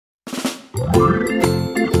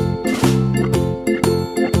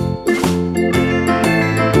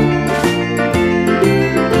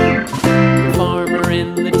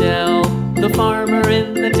The farmer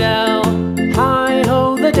in the dell.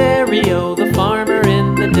 Hi-ho, the dairy-o, the farmer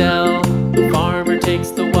in the dell. The farmer takes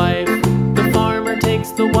the wife, the farmer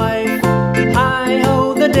takes the wife.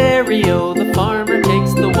 Hi-ho, the dairy-o, the farmer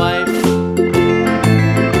takes the wife.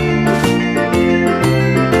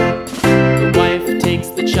 The wife takes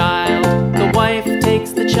the child, the wife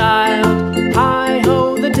takes the child.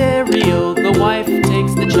 Hi-ho, the dairy-o, the wife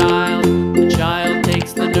takes the child. The child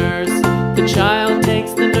takes the nurse, the child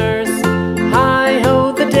takes the nurse.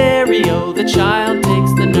 Hi-ho, the dairy-o, the child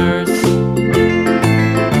takes the nurse.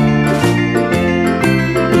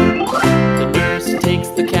 The nurse takes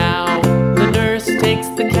the cow, the nurse takes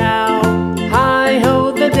the cow.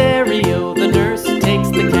 Hi-ho, the dairy-o, the nurse takes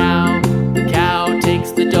the cow. The cow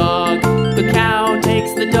takes the dog, the cow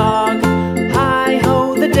takes the dog.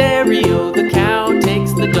 Hi-ho, the dairy-o, the cow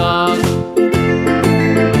takes the dog.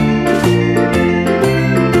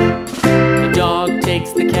 The dog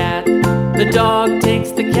takes the cat, the dog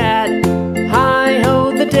takes the cat.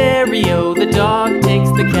 Hi-ho, the dairy-o, the dog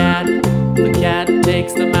takes the cat. The cat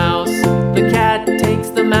takes the mouse, the cat takes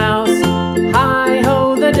the mouse.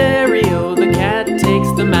 Hi-ho, the dairy-o, the cat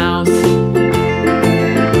takes the mouse.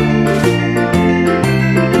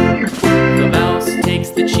 The mouse takes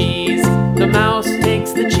the cheese, the mouse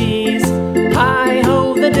takes the cheese.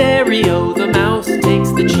 Hi-ho, the dairy-o, the mouse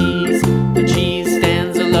takes the cheese. The cheese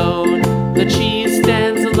stands alone, the cheese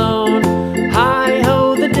stands alone.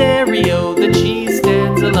 Hi-ho, the dairy-o, the cheese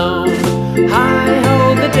stands alone.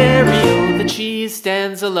 Hi-ho, the dairy-o, the cheese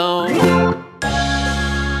stands alone.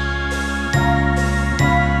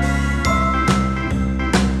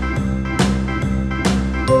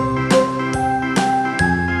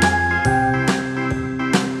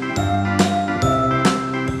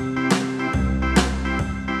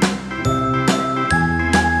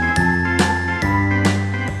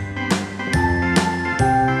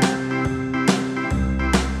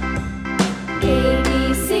 A,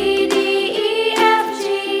 B, C, D, E, F, G,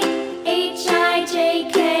 H, I, J,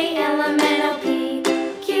 K, L, M, N, O,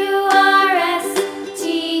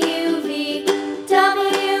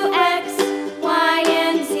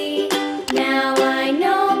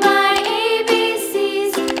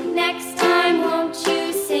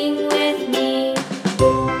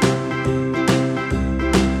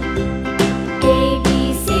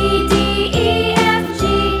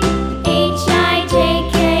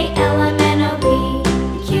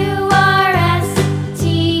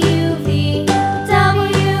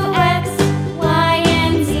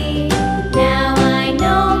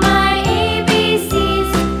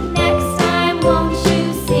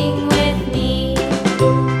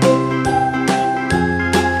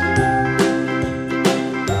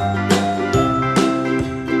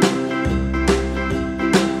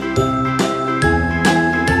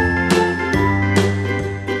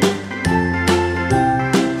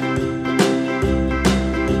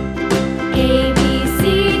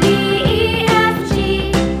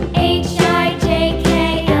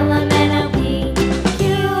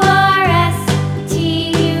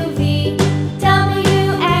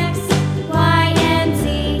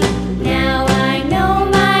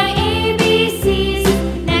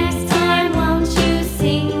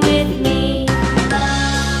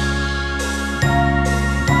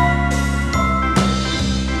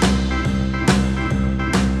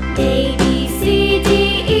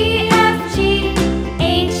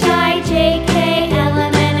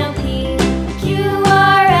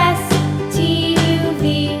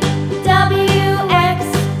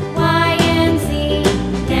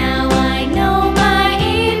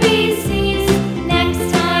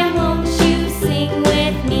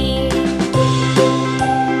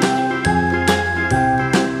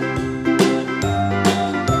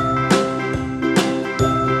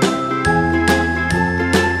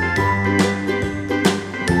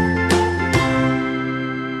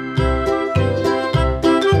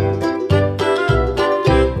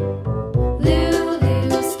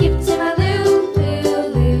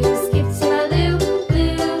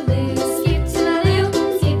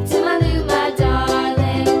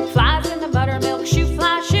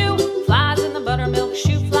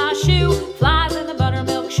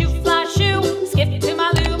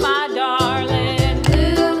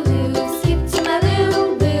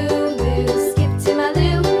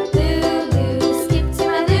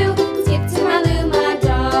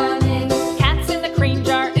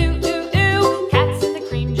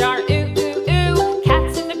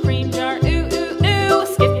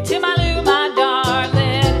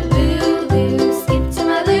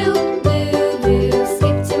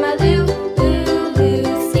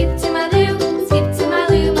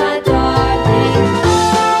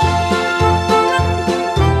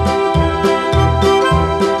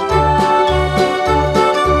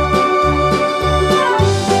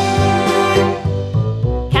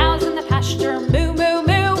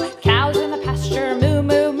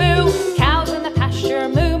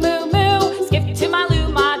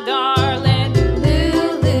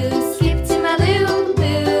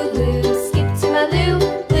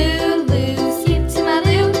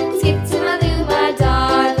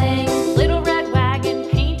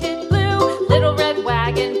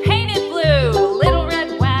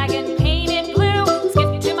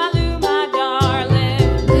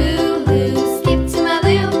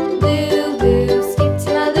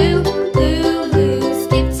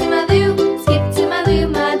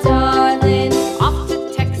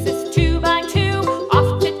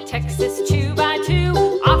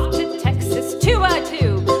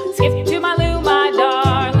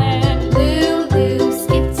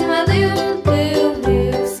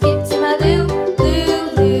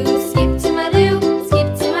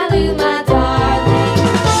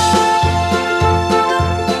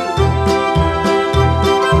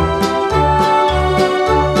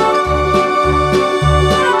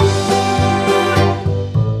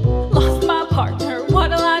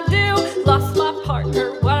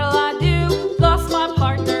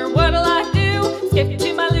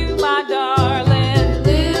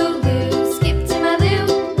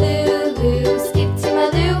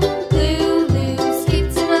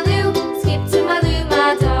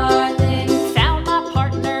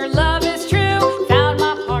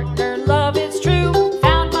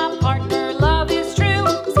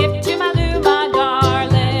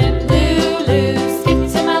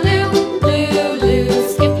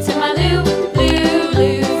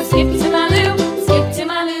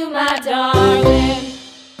 darling.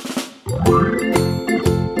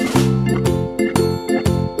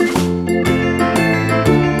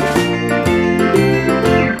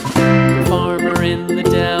 The farmer in the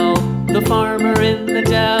dell, the farmer in the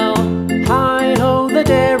dell. Hi-ho the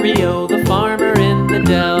dairy-o, the farmer in the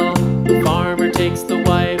dell. The farmer takes the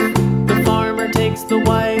wife, the farmer takes the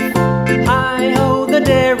wife. Hi-ho the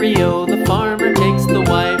dairy-o, the farmer takes the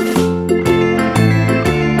wife.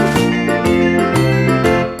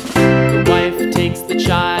 The wife takes the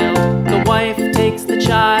child, the wife takes the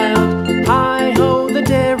child. Hi-ho the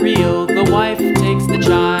dairy-o, the wife takes the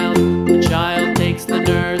child. The child takes the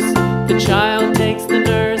nurse, the child takes the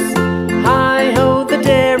nurse. Hi-ho the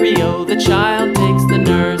dairy-o, the child takes the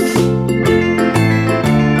nurse.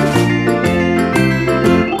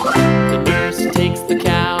 The nurse takes the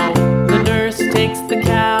cow, the nurse takes the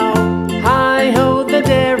cow. Hi-ho the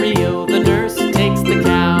dairy-o, the nurse takes the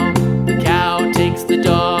cow. The cow takes the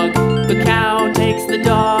dog, the cow takes the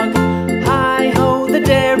dog. Hi-ho the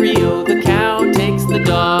dairy-o, the cow takes the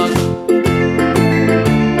dog.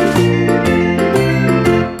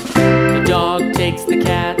 The dog takes the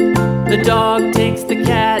cat, the dog takes the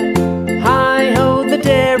cat.